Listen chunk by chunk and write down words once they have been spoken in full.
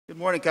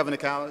Morning,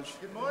 Covenant College.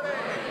 Good morning.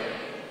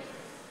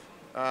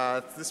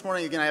 This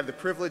morning, again, I have the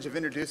privilege of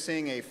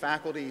introducing a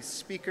faculty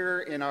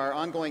speaker in our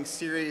ongoing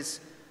series,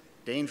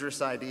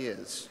 Dangerous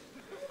Ideas.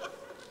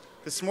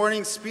 This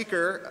morning's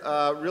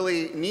speaker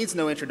really needs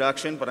no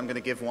introduction, but I'm going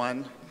to give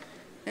one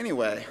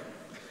anyway.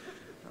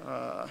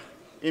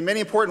 In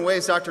many important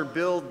ways, Dr.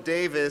 Bill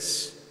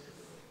Davis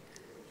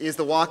is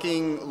the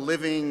walking,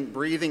 living,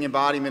 breathing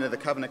embodiment of the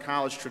Covenant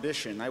College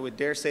tradition. I would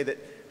dare say that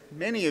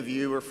many of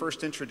you were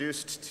first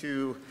introduced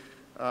to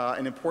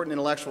an important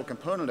intellectual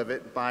component of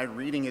it by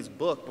reading his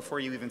book before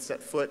you even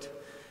set foot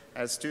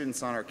as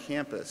students on our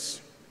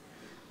campus.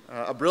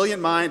 A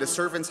brilliant mind, a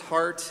servant's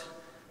heart,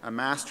 a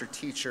master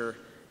teacher,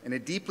 and a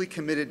deeply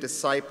committed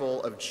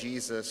disciple of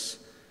Jesus,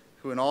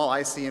 who in all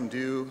I see him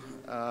do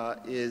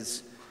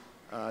is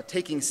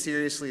taking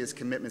seriously his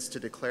commitments to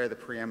declare the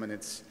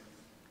preeminence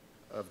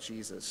of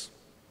Jesus.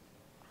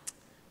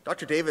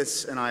 Dr.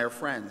 Davis and I are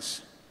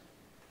friends,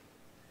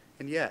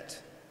 and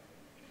yet,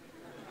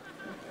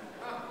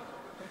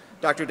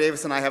 Dr.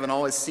 Davis and I haven't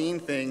always seen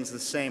things the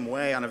same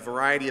way on a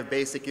variety of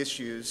basic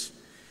issues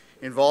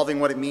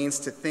involving what it means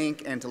to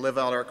think and to live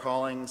out our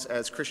callings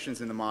as Christians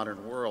in the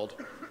modern world.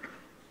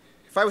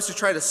 If I was to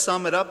try to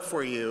sum it up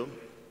for you,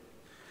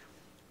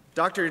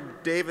 Dr.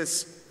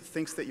 Davis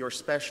thinks that you're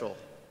special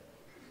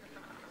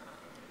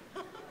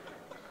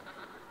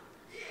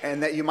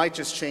and that you might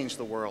just change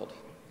the world.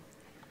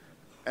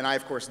 And I,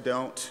 of course,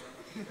 don't.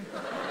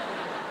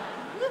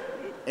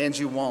 And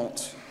you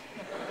won't.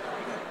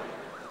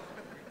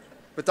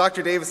 But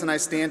Dr. Davis and I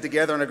stand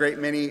together on a great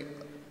many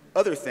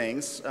other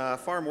things,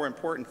 far more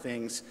important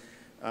things,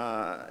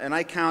 and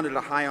I count it a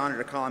high honor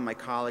to call him my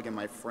colleague and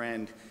my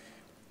friend.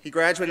 He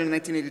graduated in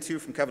 1982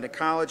 from Covenant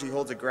College. He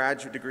holds a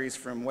graduate degrees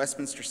from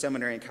Westminster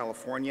Seminary in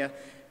California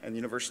and the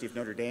University of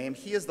Notre Dame.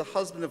 He is the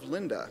husband of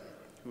Linda,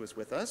 who is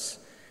with us.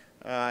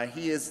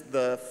 He is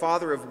the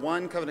father of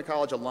one Covenant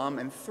College alum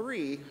and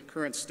three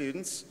current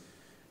students,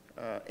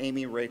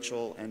 Amy,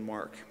 Rachel, and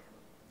Mark.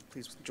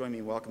 Please join me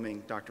in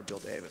welcoming Dr. Bill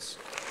Davis.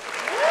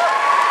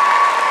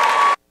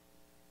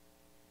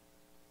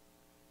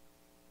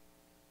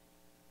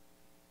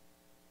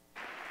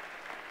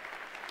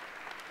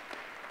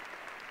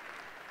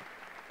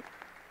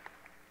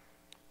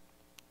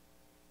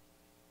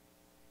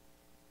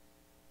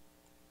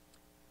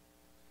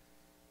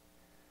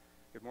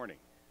 Good morning.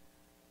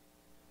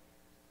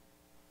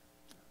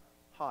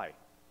 Hi.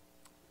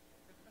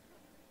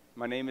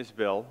 My name is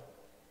Bill,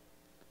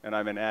 and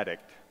I'm an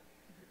addict.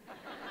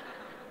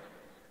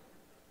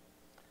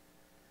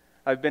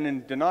 I've been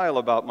in denial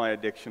about my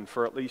addiction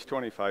for at least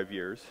 25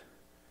 years,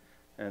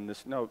 and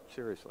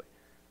seriously.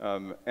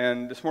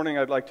 And this morning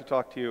I'd like to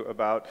talk to you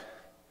about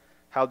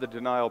how the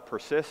denial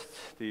persists,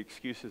 the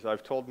excuses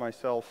I've told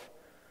myself,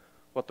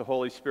 what the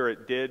Holy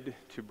Spirit did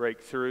to break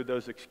through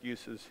those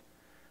excuses,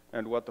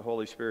 and what the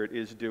Holy Spirit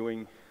is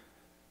doing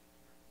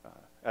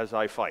as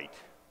I fight.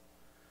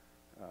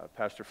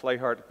 Pastor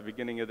Flahart, at the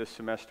beginning of this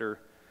semester,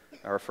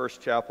 our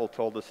first chapel,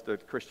 told us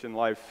that Christian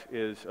life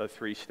is a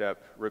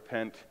three-step: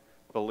 repent,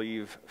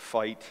 believe,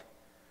 fight.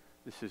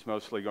 This is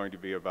mostly going to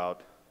be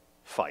about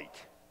fight.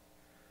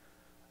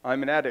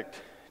 I'm an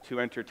addict to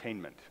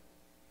entertainment.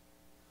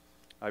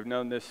 I've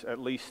known this at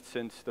least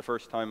since the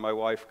first time my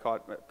wife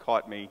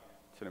caught me,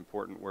 it's an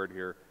important word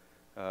here,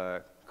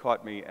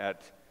 caught me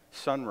at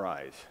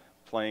sunrise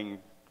playing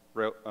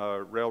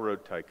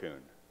Railroad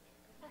Tycoon.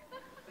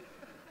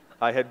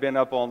 I had been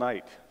up all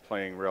night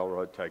playing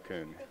Railroad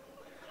Tycoon.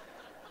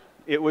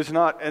 It was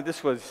not, and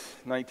this was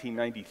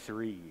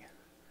 1993,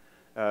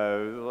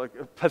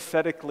 like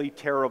pathetically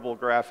terrible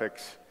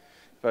graphics,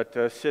 but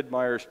Sid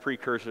Meier's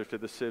precursor to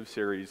the Civ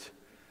series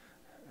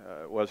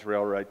was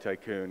Railroad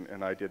Tycoon,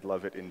 and I did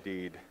love it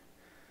indeed.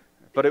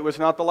 But it was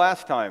not the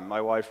last time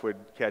my wife would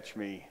catch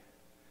me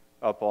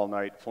up all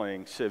night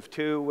playing. Civ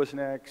 2 was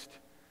next.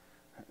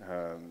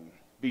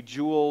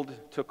 Bejeweled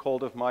took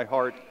hold of my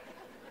heart.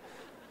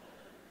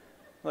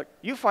 Look,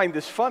 you find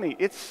this funny.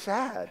 It's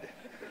sad.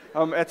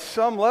 At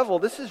some level,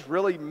 this is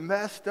really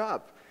messed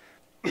up.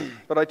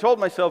 But I told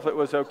myself it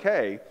was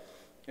okay,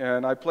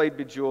 and I played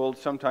Bejeweled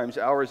sometimes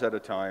hours at a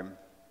time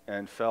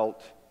and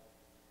felt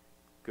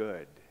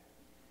good.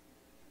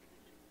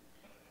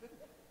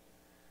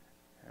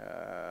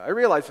 I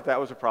realized that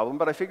was a problem,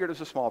 but I figured it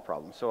was a small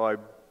problem, so I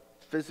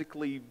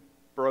physically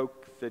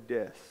broke the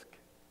disc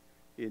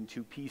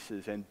into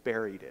pieces and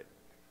buried it.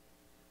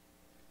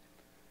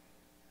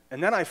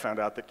 And then I found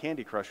out that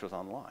Candy Crush was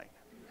online.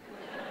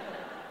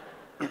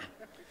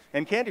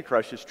 And Candy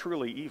Crush is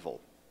truly evil.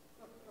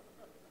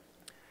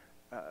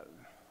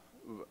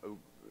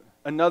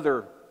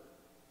 Another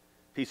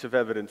piece of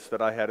evidence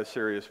that I had a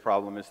serious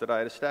problem is that I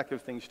had a stack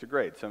of things to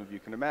grade. Some of you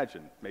can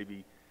imagine.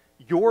 Maybe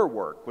your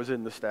work was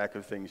in the stack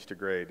of things to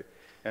grade.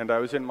 And I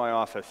was in my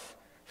office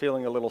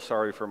feeling a little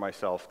sorry for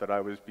myself that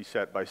I was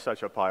beset by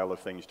such a pile of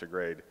things to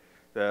grade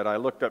that I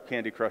looked up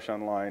Candy Crush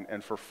online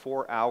and for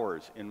 4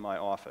 hours in my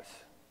office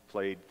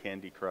played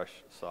Candy Crush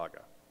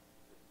Saga.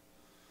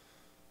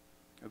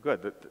 Oh,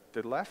 good.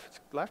 The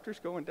laughter's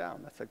going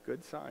down. That's a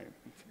good sign.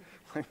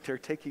 Like they're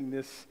taking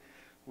this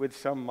with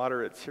some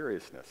moderate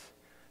seriousness.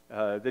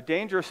 The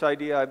dangerous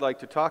idea I'd like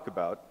to talk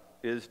about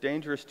is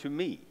dangerous to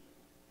me,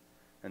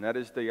 and that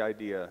is the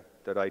idea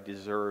that I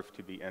deserve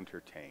to be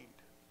entertained.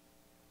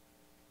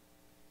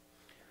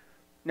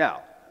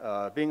 Now,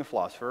 being a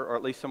philosopher, or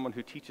at least someone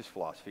who teaches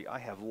philosophy, I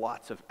have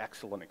lots of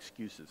excellent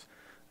excuses.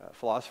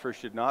 Philosophers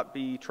should not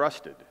be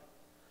trusted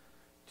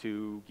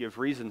to give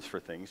reasons for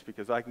things,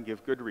 because I can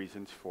give good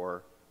reasons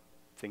for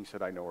things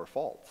that I know are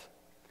false.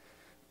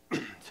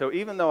 So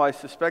even though I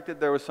suspected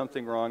there was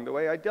something wrong, the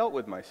way I dealt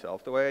with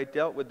myself, the way I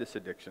dealt with this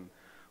addiction,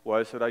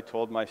 was that I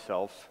told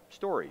myself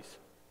stories.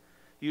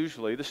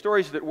 Usually, the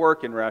stories that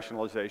work in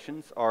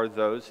rationalizations are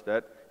those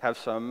that have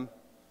some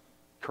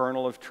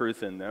kernel of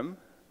truth in them,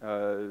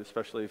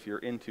 especially if you're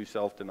into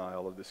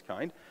self-denial of this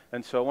kind.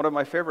 And so one of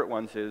my favorite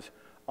ones is,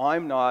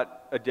 I'm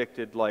not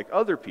addicted like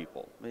other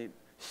people. I mean,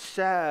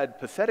 sad,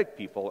 pathetic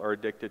people are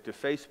addicted to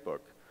Facebook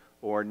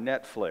or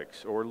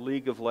Netflix or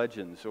League of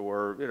Legends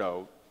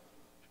or,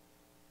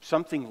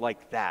 something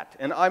like that.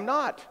 And I'm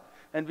not.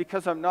 And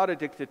because I'm not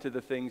addicted to the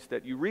things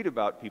that you read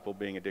about people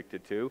being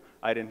addicted to,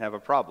 I didn't have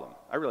a problem.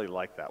 I really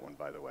like that one,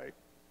 by the way.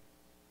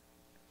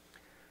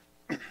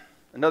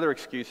 Another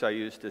excuse I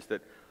used is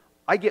that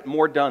I get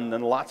more done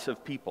than lots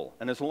of people.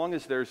 And as long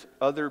as there's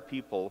other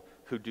people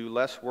who do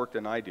less work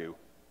than I do,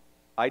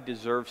 I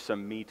deserve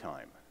some me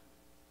time.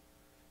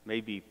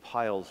 Maybe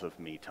piles of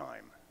me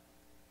time.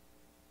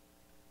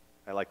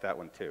 I like that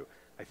one too.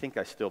 I think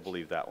I still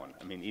believe that one.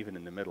 I mean, even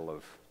in the middle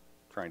of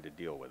trying to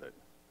deal with it,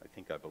 I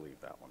think I believe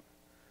that one.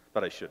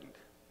 But I shouldn't.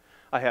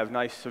 I have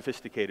nice,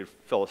 sophisticated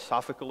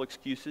philosophical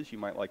excuses. You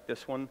might like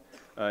this one.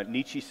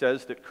 Nietzsche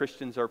says that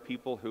Christians are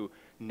people who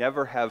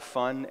never have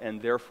fun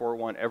and therefore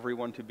want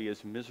everyone to be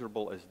as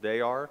miserable as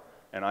they are,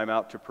 and I'm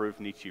out to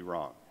prove Nietzsche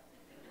wrong.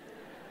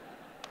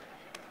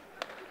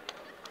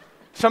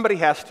 Somebody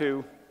has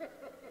to.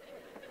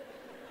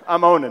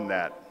 I'm owning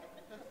that.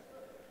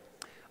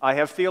 I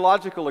have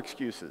theological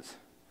excuses.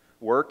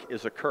 Work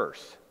is a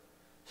curse,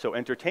 so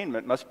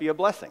entertainment must be a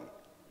blessing.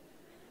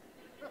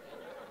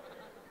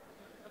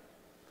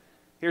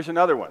 Here's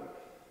another one.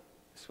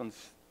 This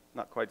one's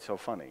not quite so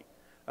funny.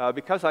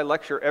 Because I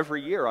lecture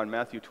every year on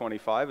Matthew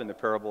 25 and the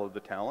parable of the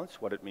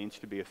talents, what it means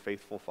to be a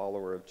faithful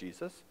follower of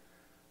Jesus,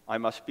 I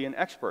must be an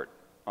expert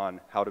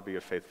on how to be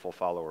a faithful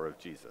follower of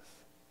Jesus.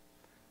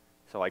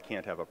 So I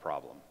can't have a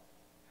problem.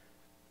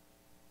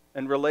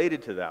 And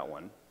related to that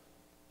one,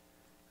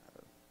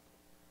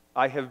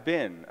 I have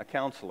been a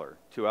counselor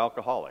to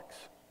alcoholics.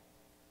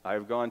 I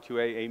have gone to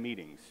AA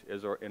meetings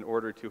in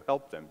order to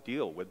help them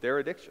deal with their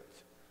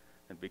addictions.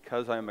 And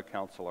because I am a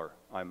counselor,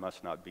 I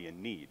must not be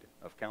in need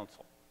of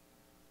counsel.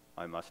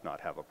 I must not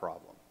have a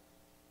problem.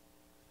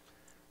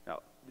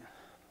 Now,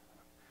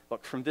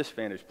 look, from this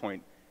vantage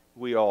point,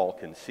 we all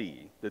can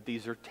see that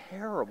these are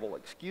terrible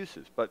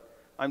excuses, but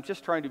I'm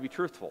just trying to be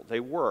truthful. They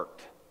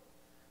worked.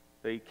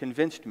 They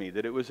convinced me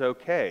that it was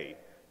okay,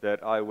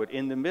 that I would,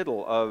 in the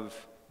middle of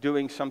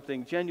doing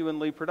something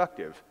genuinely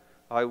productive,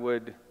 I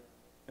would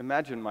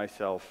imagine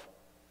myself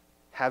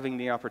having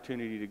the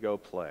opportunity to go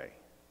play.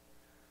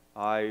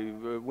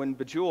 When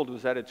Bejeweled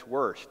was at its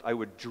worst, I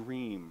would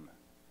dream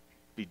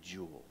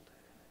Bejeweled.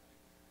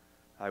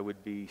 I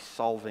would be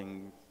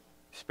solving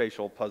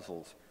spatial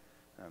puzzles.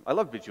 I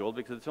love Bejeweled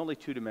because it's only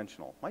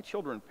two-dimensional. My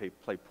children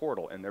play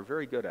Portal, and they're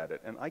very good at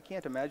it, and I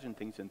can't imagine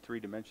things in 3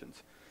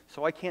 dimensions.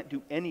 So I can't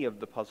do any of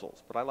the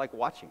puzzles, but I like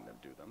watching them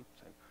do them.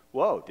 Saying,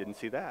 whoa, didn't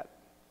see that.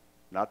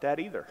 Not that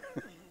either.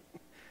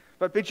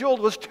 But Bejeweled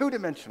was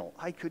two-dimensional.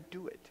 I could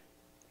do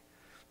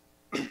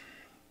it.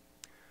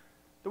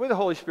 The way the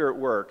Holy Spirit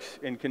works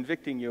in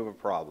convicting you of a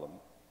problem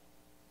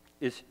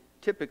is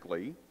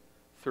typically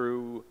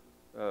through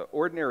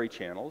ordinary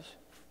channels,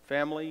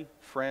 family,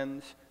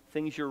 friends,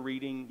 things you're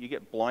reading. You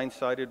get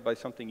blindsided by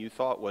something you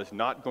thought was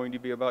not going to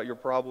be about your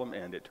problem,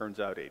 and it turns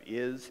out it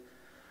is.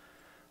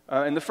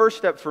 And the first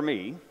step for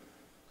me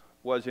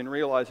was in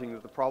realizing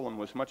that the problem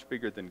was much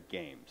bigger than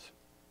games.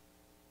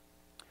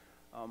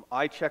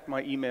 I check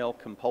my email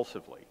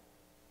compulsively.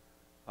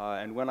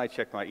 And when I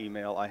check my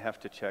email, I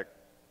have to check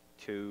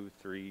 2,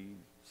 3,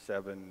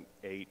 7,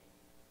 8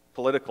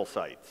 political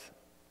sites,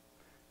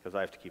 because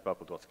I have to keep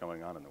up with what's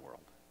going on in the world.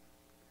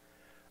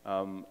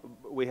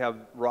 We have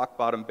rock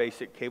bottom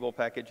basic cable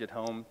package at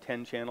home,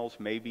 10 channels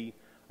maybe.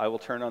 I will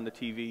turn on the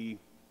TV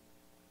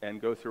and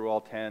go through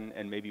all 10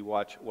 and maybe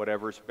watch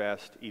whatever's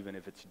best, even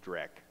if it's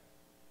Drek.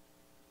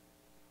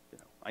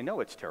 I know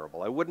it's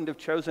terrible. I wouldn't have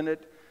chosen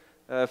it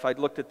if I'd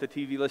looked at the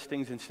TV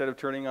listings instead of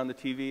turning on the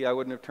TV. I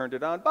wouldn't have turned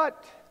it on,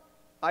 but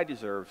I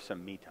deserve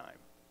some me time.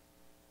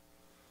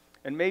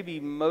 And maybe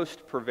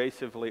most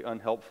pervasively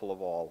unhelpful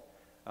of all,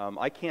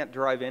 I can't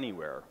drive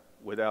anywhere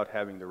without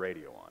having the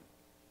radio on.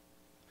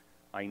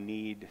 I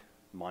need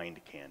mind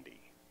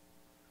candy.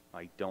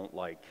 I don't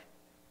like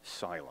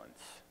silence.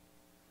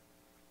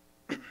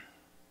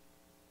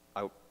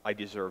 I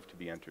deserve to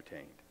be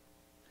entertained.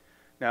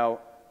 Now,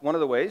 one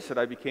of the ways that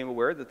I became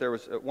aware that there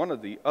was, one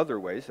of the other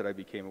ways that I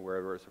became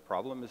aware there was a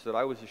problem is that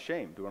I was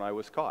ashamed when I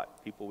was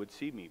caught. People would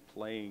see me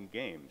playing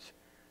games,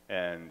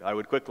 and I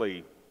would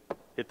quickly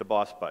hit the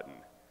boss button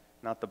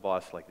Not the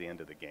boss like the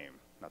end of the game,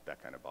 not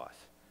that kind of boss.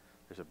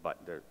 There's a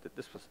button there.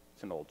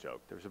 It's an old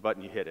joke. There's a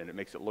button you hit and it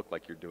makes it look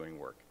like you're doing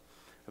work.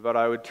 But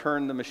I would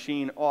turn the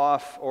machine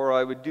off, or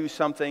I would do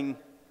something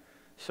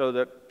so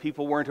that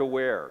people weren't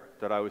aware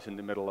that I was in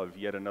the middle of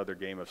yet another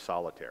game of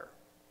solitaire.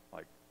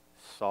 Like,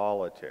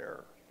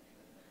 solitaire.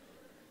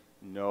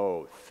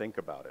 No, think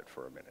about it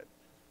for a minute.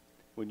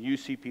 When you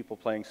see people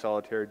playing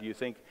solitaire, do you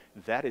think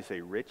that is a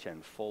rich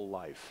and full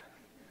life?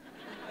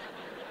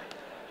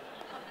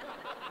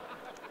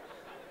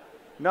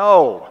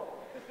 No.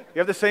 You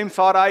have the same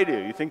thought I do.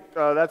 You think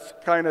that's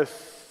kind of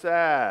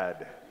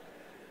sad.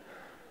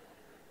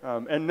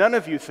 And none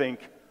of you think,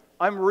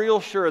 I'm real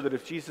sure that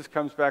if Jesus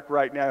comes back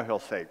right now, he'll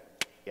say,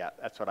 yeah,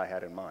 that's what I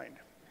had in mind.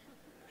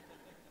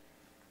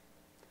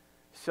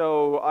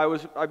 So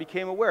I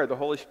became aware. The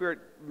Holy Spirit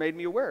made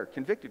me aware,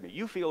 convicted me.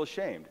 You feel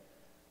ashamed.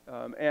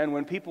 And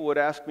when people would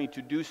ask me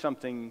to do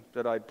something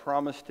that I'd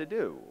promised to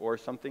do, or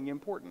something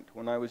important,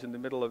 when I was in the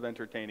middle of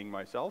entertaining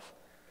myself,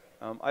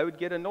 I would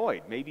get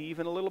annoyed, maybe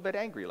even a little bit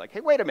angry, like, hey,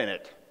 wait a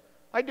minute,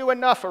 I do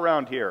enough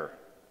around here.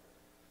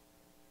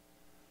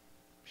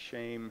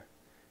 Shame,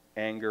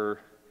 anger.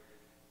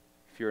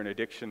 If you're an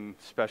addiction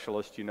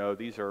specialist, you know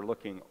these are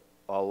looking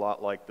a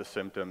lot like the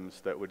symptoms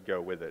that would go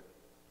with it.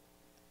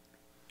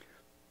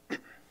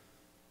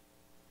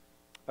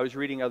 I was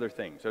reading other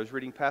things. I was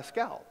reading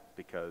Pascal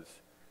because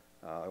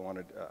I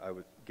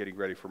was getting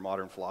ready for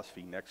modern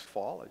philosophy next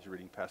fall. I was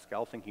reading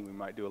Pascal, thinking we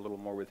might do a little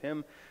more with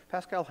him.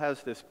 Pascal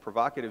has this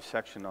provocative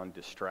section on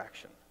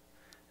distraction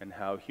and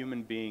how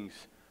human beings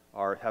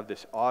have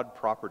this odd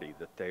property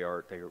that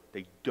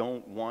they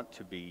don't want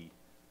to be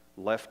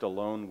left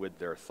alone with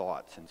their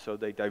thoughts, and so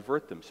they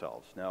divert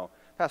themselves. Now,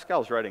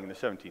 Pascal's writing in the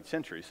 17th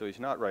century, so he's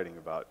not writing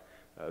about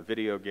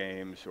video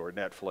games or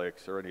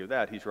Netflix or any of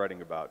that. He's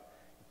writing about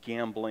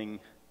gambling,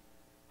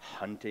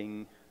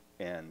 hunting,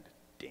 and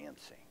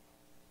dancing.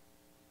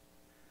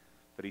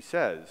 But he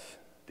says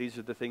these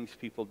are the things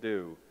people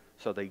do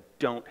so they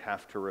don't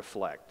have to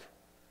reflect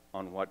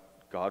on what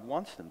God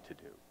wants them to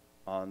do,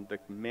 on the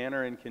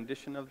manner and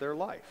condition of their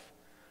life.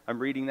 I'm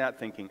reading that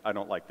thinking, I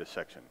don't like this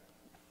section.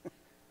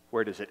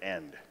 Where does it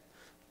end?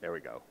 There we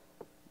go.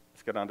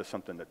 Let's get on to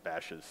something that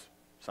bashes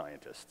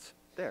scientists.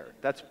 There,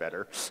 that's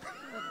better.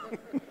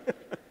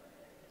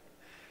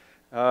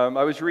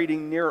 I was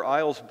reading Nir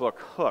Eyles's book,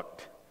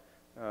 Hooked.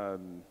 I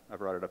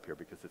brought it up here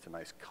because it's a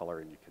nice color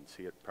and you can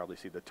see it, probably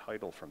see the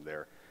title from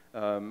there.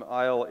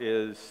 Eyle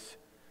is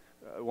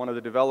one of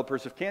the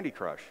developers of Candy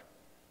Crush.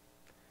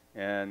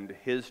 And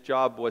his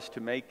job was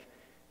to make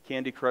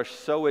Candy Crush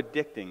so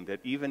addicting that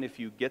even if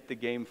you get the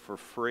game for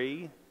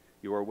free,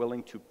 you are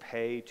willing to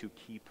pay to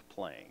keep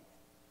playing.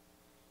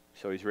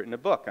 So he's written a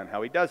book on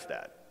how he does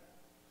that.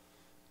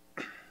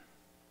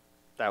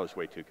 That was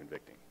way too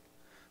convicting.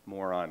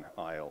 More on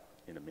Eyle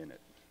in a minute.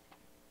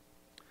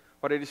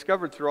 What I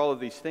discovered through all of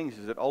these things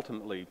is that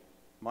ultimately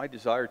my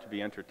desire to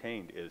be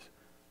entertained is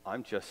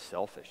I'm just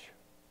selfish.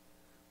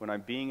 When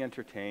I'm being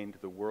entertained,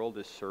 the world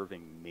is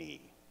serving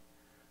me,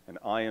 and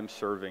I am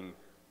serving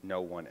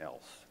no one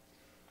else.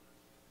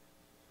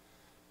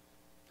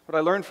 What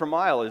I learned from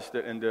Eyle is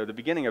that, and the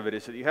beginning of it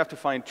is that you have to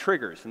find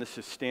triggers, and this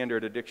is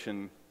standard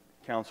addiction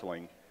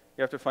counseling.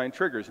 You have to find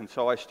triggers, and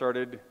so I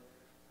started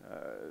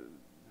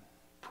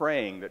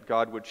praying that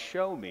God would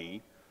show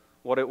me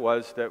what it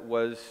was that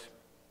was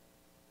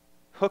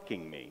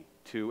hooking me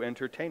to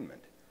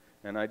entertainment.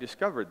 And I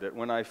discovered that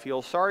when I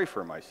feel sorry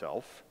for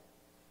myself,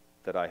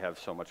 that I have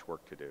so much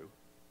work to do,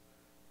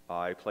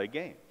 I play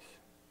games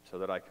so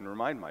that I can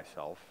remind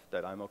myself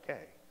that I'm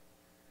okay.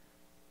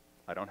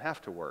 I don't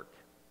have to work.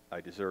 I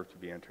deserve to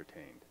be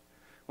entertained.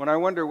 When I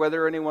wonder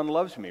whether anyone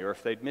loves me or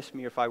if they'd miss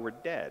me if I were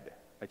dead,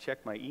 I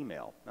check my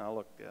email. Now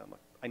look,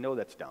 I know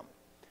that's dumb,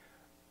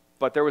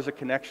 but there was a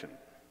connection.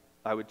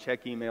 I would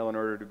check email in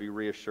order to be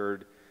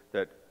reassured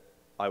that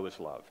I was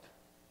loved.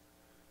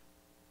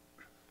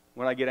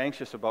 When I get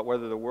anxious about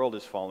whether the world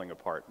is falling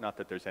apart, not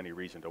that there's any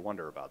reason to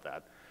wonder about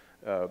that,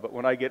 but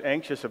when I get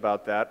anxious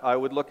about that, I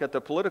would look at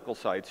the political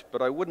sites,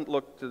 but I wouldn't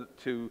look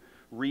to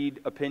read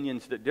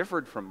opinions that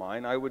differed from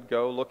mine. I would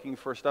go looking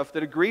for stuff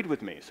that agreed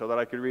with me so that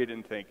I could read it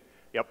and think,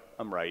 yep,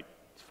 I'm right.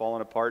 It's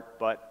falling apart,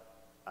 but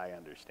I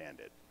understand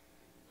it.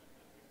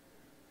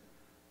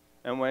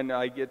 And when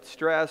I get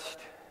stressed,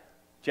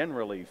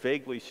 generally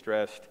vaguely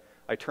stressed,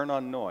 I turn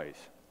on noise.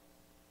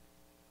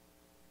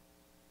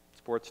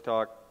 Sports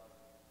talk,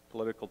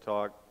 political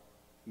talk,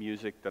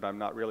 music that I'm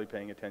not really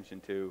paying attention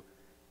to,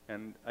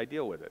 and I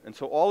deal with it. And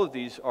so all of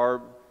these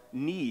are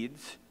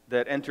needs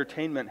that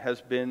entertainment has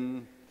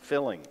been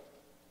filling.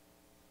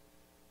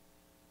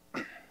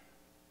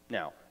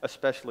 Now,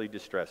 especially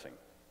distressing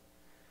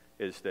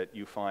is that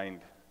you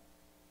find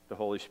the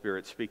Holy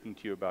Spirit speaking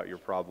to you about your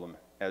problem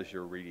as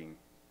you're reading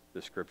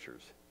the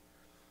Scriptures.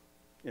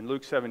 In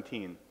Luke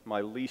 17,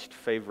 my least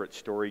favorite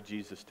story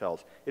Jesus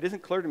tells, it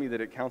isn't clear to me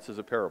that it counts as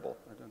a parable.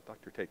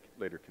 Dr. Tate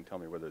later can tell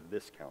me whether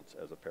this counts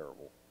as a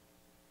parable.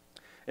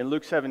 In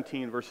Luke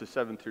 17, verses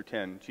 7 through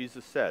 10,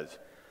 Jesus says,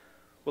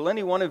 Will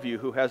any one of you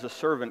who has a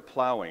servant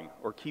plowing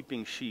or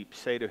keeping sheep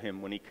say to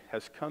him when he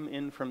has come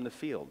in from the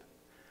field,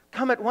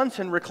 'Come at once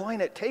and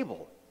recline at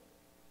table'?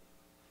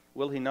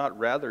 Will he not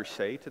rather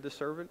say to the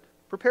servant,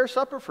 'Prepare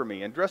supper for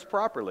me and dress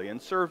properly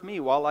and serve me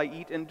while I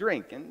eat and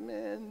drink,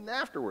 and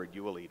afterward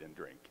you will eat and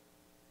drink'?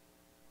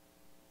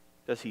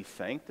 Does he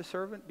thank the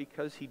servant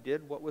because he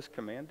did what was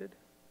commanded?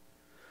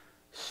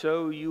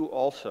 So you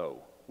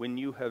also, when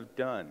you have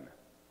done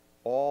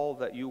all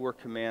that you were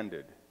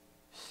commanded,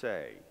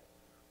 say,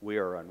 'We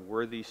are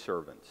unworthy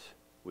servants.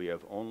 We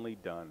have only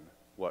done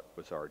what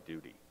was our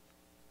duty.'"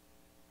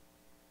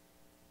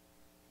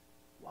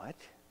 What?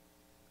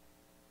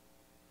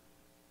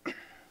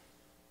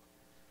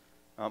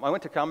 I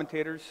went to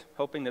commentators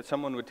hoping that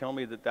someone would tell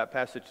me that that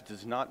passage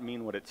does not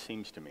mean what it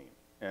seems to mean.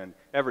 And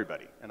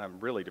everybody, and I'm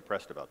really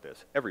depressed about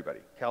this,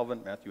 everybody,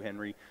 Calvin, Matthew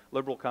Henry,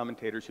 liberal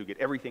commentators who get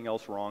everything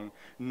else wrong,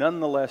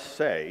 nonetheless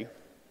say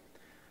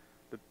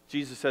that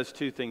Jesus says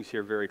two things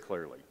here very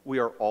clearly. We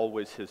are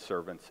always his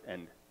servants,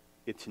 and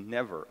it's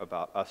never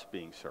about us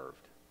being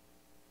served.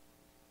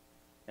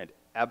 And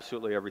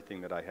absolutely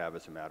everything that I have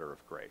is a matter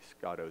of grace.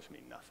 God owes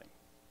me nothing.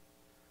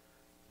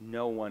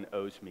 No one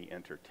owes me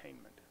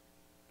entertainment,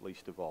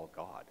 least of all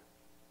God.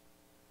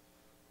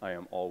 I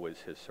am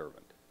always his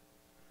servant.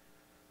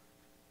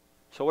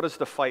 So what does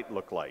the fight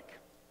look like?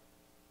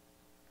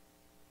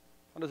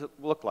 What does it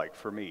look like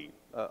for me?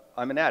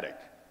 I'm an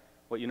addict.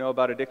 What you know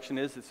about addiction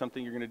is it's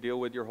something you're going to deal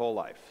with your whole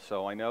life.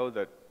 So I know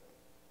that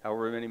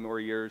however many more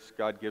years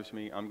God gives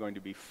me, I'm going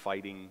to be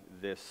fighting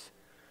this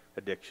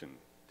addiction,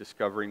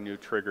 discovering new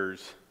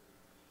triggers,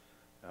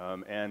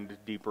 and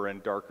deeper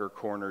and darker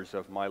corners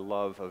of my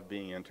love of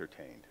being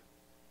entertained.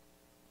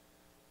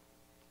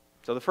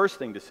 So the first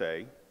thing to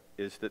say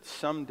is that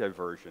some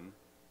diversion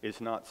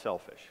is not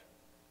selfish.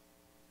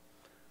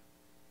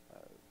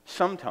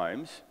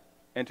 Sometimes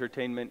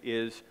entertainment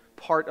is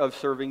part of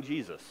serving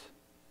Jesus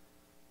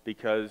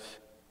because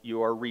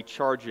you are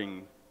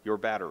recharging your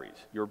batteries.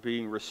 You're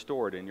being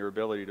restored in your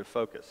ability to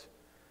focus.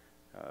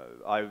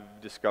 I've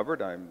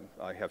discovered,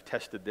 I have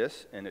tested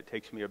this, and it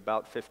takes me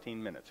about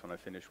 15 minutes when I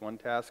finish one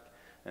task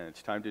and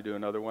it's time to do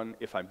another one.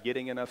 If I'm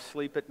getting enough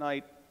sleep at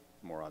night,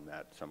 more on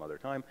that some other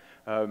time.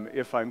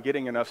 If I'm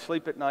getting enough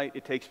sleep at night,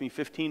 it takes me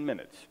 15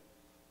 minutes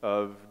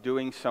of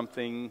doing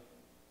something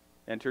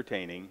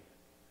entertaining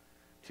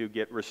to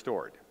get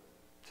restored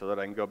so that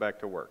I can go back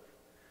to work.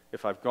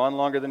 If I've gone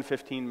longer than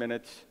 15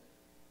 minutes,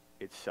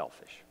 it's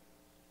selfish.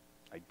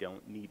 I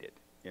don't need it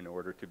in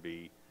order to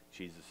be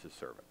Jesus'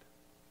 servant.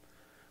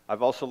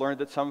 I've also learned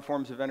that some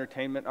forms of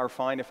entertainment are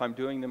fine if I'm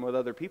doing them with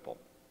other people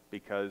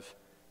because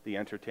the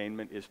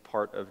entertainment is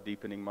part of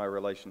deepening my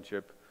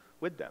relationship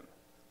with them.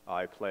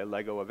 I play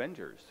Lego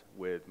Avengers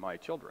with my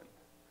children,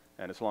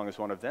 and as long as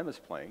one of them is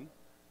playing,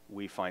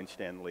 we find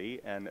Stan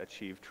Lee and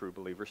achieve true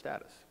believer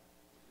status.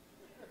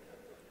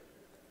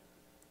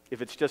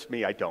 If it's just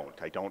me, I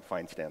don't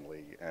find Stan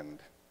Lee, and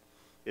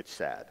it's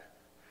sad.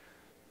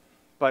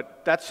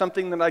 But that's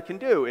something that I can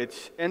do.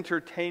 It's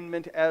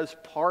entertainment as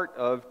part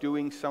of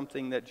doing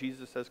something that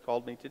Jesus has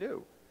called me to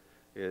do,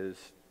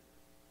 is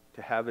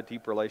to have a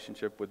deep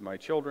relationship with my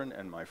children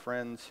and my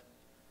friends.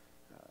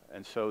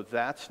 And so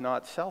that's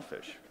not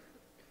selfish.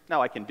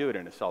 Now, I can do it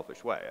in a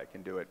selfish way. I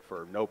can do it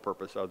for no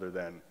purpose other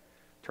than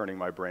turning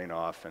my brain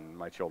off, and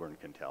my children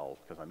can tell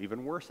because I'm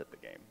even worse at the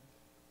game.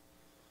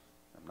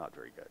 I'm not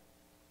very good,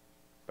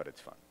 but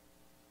it's fun.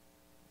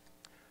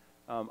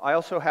 I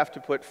also have to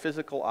put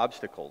physical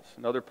obstacles.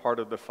 Another part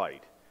of the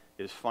fight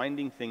is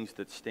finding things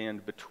that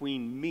stand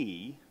between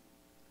me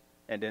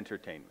and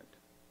entertainment.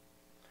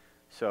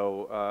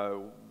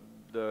 So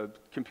the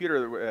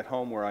computer at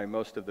home where I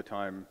most of the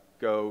time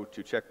go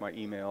to check my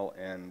email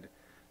and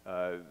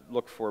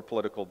look for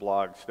political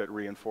blogs that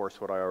reinforce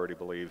what I already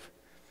believe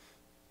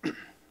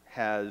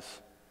has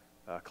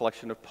a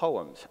collection of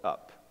poems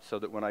up, so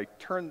that when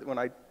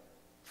I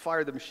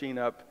fire the machine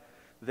up,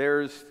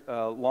 there's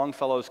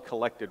Longfellow's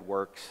collected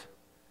works,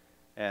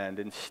 and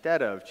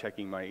instead of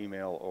checking my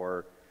email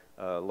or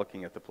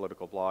looking at the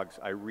political blogs,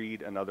 I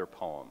read another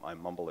poem. I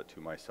mumble it to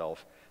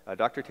myself.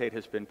 Dr. Tate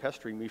has been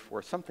pestering me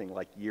for something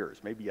like years,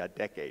 maybe a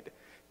decade,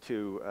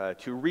 to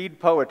read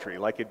poetry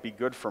like it'd be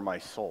good for my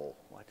soul.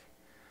 What?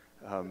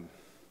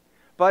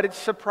 But it's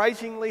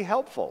surprisingly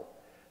helpful.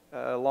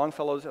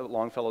 Longfellow's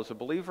a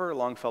believer.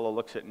 Longfellow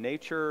looks at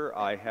nature.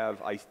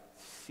 I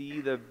see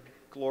the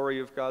glory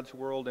of God's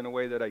world in a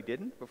way that I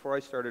didn't before I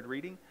started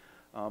reading.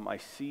 I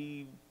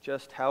see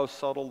just how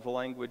subtle the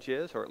language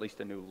is, or at least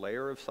a new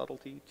layer of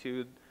subtlety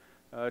to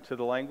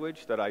the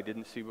language that I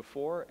didn't see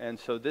before, and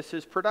so this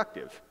is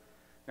productive.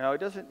 Now,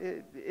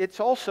 it's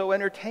also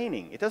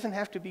entertaining. It doesn't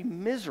have to be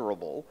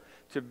miserable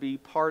to be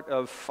part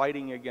of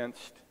fighting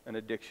against an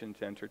addiction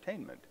to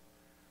entertainment,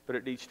 but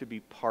it needs to be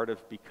part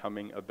of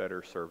becoming a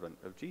better servant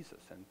of Jesus,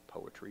 and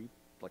poetry,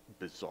 like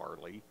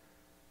bizarrely.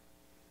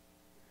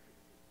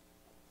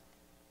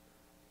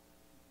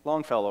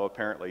 Longfellow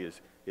apparently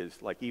is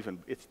like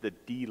it's the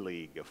D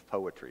League of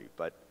poetry,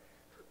 but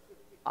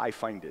I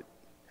find it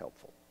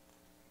helpful.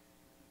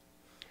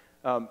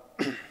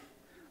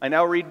 I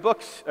now read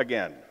books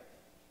again.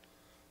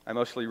 I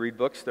mostly read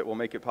books that will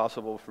make it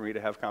possible for me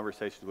to have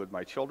conversations with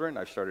my children.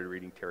 I've started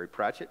reading Terry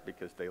Pratchett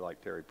because they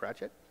like Terry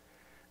Pratchett.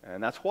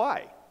 And that's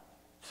why,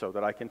 so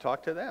that I can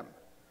talk to them.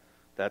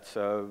 That's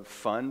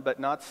fun but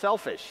not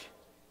selfish.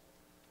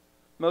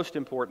 Most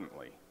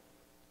importantly,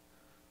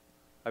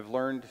 I've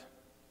learned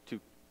to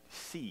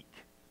seek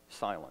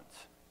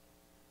silence.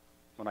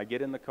 When I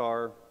get in the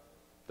car,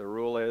 the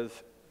rule is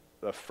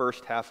the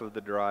first half of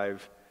the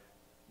drive,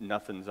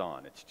 nothing's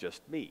on. It's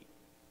just me.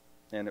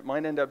 And it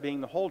might end up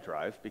being the whole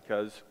drive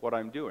because what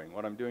I'm doing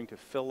to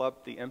fill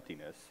up the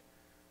emptiness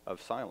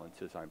of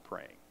silence is I'm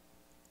praying.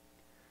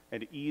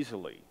 And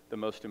easily, the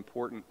most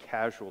important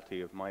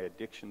casualty of my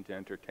addiction to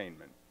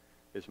entertainment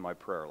is my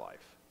prayer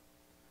life.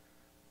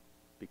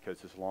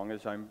 Because as long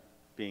as I'm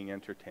being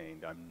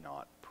entertained, I'm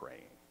not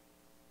praying.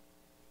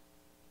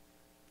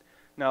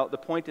 Now, the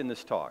point in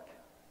this talk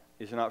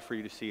is not for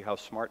you to see how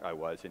smart I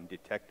was in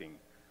detecting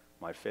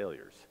my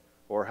failures,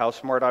 or how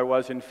smart I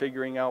was in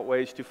figuring out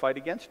ways to fight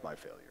against my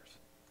failures.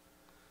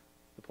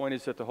 The point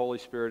is that the Holy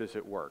Spirit is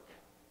at work,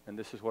 and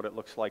this is what it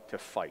looks like to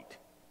fight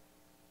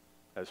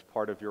as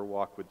part of your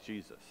walk with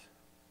Jesus,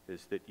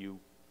 is that you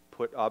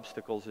put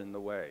obstacles in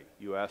the way.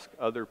 You ask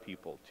other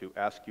people to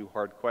ask you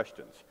hard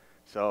questions.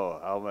 So,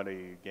 how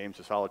many games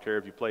of solitaire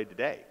have you played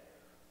today?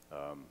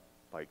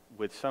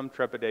 With some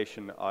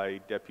trepidation,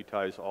 I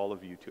deputize all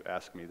of you to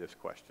ask me this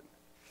question.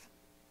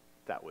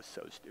 That was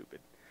so stupid.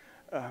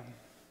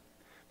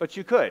 But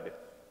you could.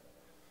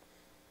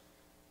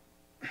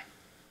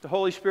 The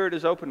Holy Spirit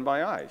has opened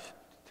my eyes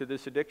to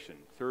this addiction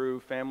through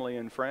family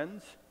and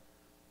friends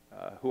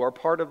who are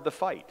part of the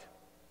fight.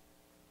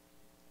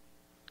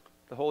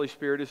 The Holy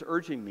Spirit is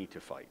urging me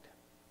to fight.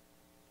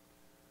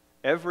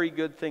 Every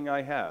good thing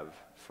I have,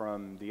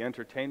 from the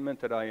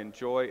entertainment that I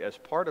enjoy as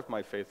part of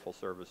my faithful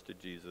service to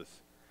Jesus,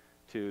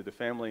 to the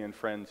family and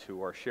friends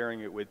who are sharing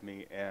it with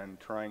me and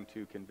trying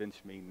to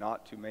convince me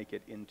not to make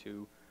it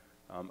into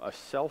a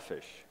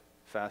selfish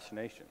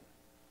fascination,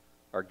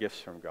 are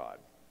gifts from God.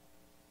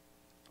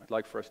 I'd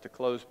like for us to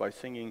close by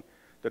singing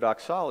the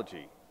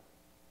doxology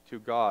to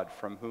God,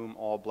 from whom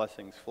all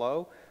blessings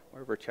flow.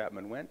 Wherever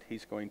Chapman went,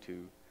 he's going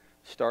to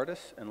start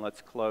us, and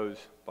let's close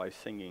by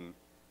singing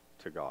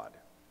to God.